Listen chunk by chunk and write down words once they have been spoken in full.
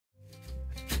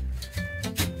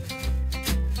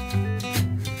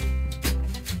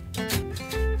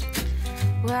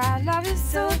I love you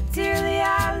so dearly,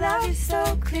 I love you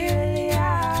so clearly.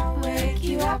 I'll wake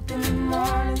you up in the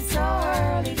morning so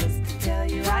early just to tell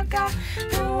you I got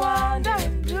the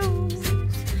wandering blues.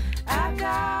 I'm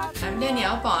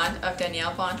Danielle Bond of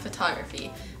Danielle Bond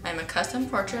Photography. I'm a custom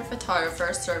portrait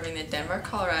photographer serving the Denver,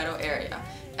 Colorado area.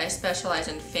 I specialize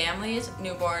in families,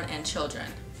 newborn, and children.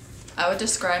 I would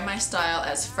describe my style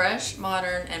as fresh,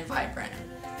 modern, and vibrant.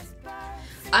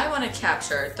 I want to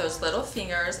capture those little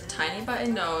fingers, tiny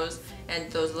button nose, and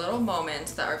those little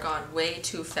moments that are gone way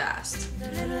too fast. The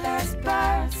little last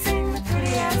bird sing the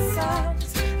prettiest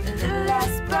songs. The little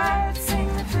last bird sing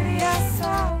the prettiest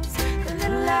songs. The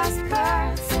little last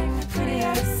bird sing the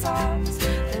prettiest songs.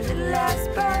 The little last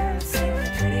bird sing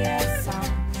the prettiest songs.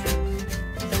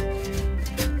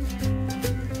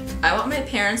 I want my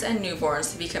parents and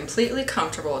newborns to be completely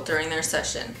comfortable during their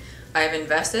session. I have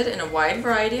invested in a wide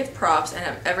variety of props and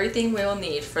have everything we will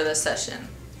need for the session.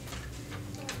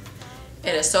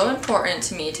 It is so important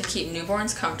to me to keep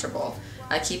newborns comfortable.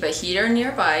 I keep a heater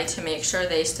nearby to make sure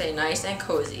they stay nice and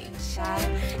cozy.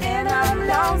 And I'm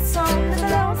lonesome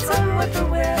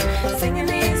whippoorwill, singing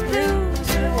these blues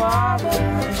with a warble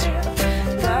and chill.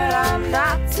 But I'm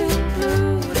not too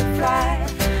blue to fly.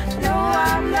 No,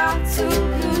 I'm not too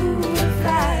blue to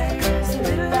fly. 'Cause the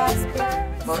little last bird.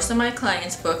 Most of my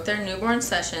clients book their newborn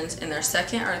sessions in their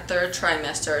second or third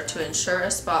trimester to ensure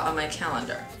a spot on my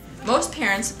calendar. Most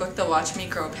parents book the Watch Me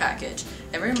Grow package.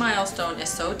 Every milestone is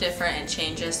so different and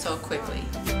changes so quickly.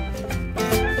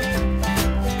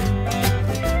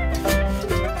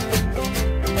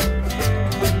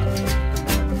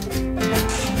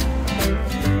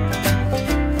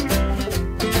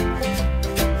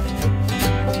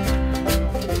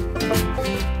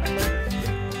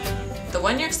 The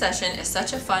one-year session is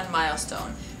such a fun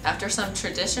milestone. After some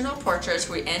traditional portraits,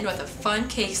 we end with a fun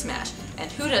cake smash.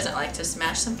 And who doesn't like to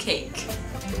smash some cake?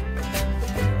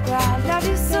 Well, I love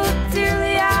you so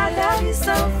dearly, I love you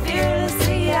so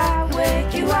fearlessly. I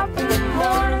wake you up in the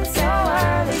morning so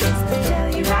early just to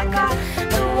tell you I got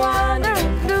the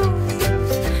wandering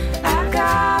blues. I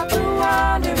got the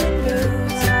wandering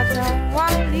blues. I don't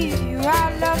want to leave you,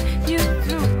 I love you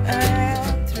through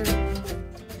and through.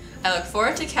 I look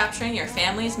forward to capturing your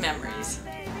family's memories.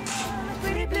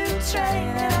 Pretty blue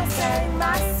train, and I sang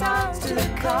my songs to the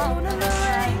cold and the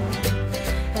rain,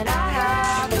 and I had